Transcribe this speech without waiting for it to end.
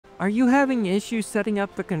Are you having issues setting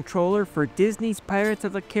up the controller for Disney's Pirates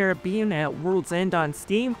of the Caribbean at World's End on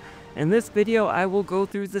Steam? In this video, I will go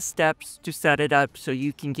through the steps to set it up so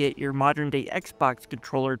you can get your modern-day Xbox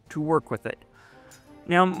controller to work with it.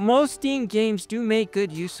 Now, most Steam games do make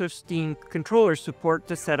good use of Steam controller support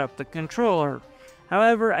to set up the controller.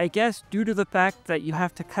 However, I guess due to the fact that you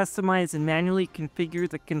have to customize and manually configure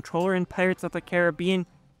the controller in Pirates of the Caribbean,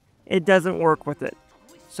 it doesn't work with it.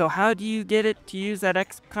 So how do you get it to use that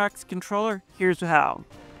Xbox controller? Here's how.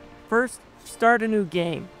 First, start a new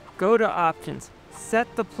game. Go to Options.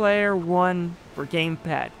 Set the Player 1 for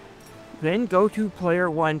gamepad. Then go to Player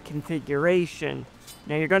 1 configuration.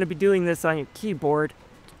 Now you're going to be doing this on your keyboard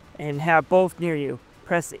and have both near you.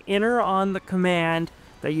 Press Enter on the command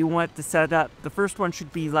that you want to set up. The first one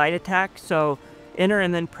should be light attack, so enter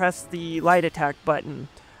and then press the light attack button.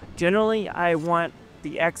 Generally, I want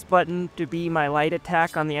the X button to be my light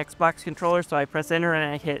attack on the Xbox controller, so I press enter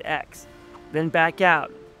and I hit X. Then back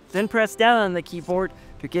out. Then press down on the keyboard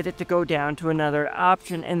to get it to go down to another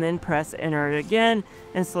option, and then press enter again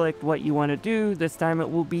and select what you want to do. This time it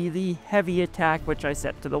will be the heavy attack, which I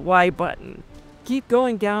set to the Y button. Keep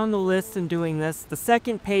going down the list and doing this. The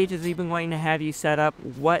second page is even going to have you set up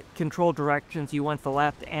what control directions you want the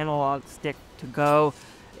left analog stick to go.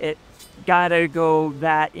 It gotta go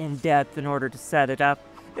that in depth in order to set it up.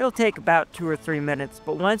 It'll take about 2 or 3 minutes,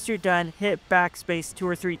 but once you're done, hit backspace 2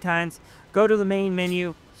 or 3 times, go to the main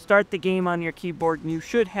menu, start the game on your keyboard, and you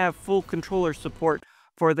should have full controller support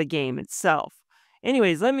for the game itself.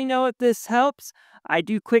 Anyways, let me know if this helps. I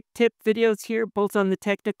do quick tip videos here, both on the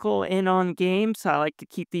technical and on games. I like to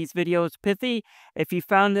keep these videos pithy. If you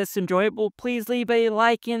found this enjoyable, please leave a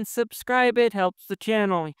like and subscribe. It helps the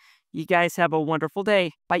channel. You guys have a wonderful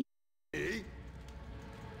day. Bye. I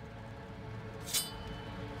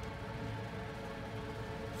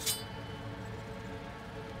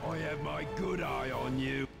have my good eye on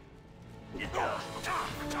you.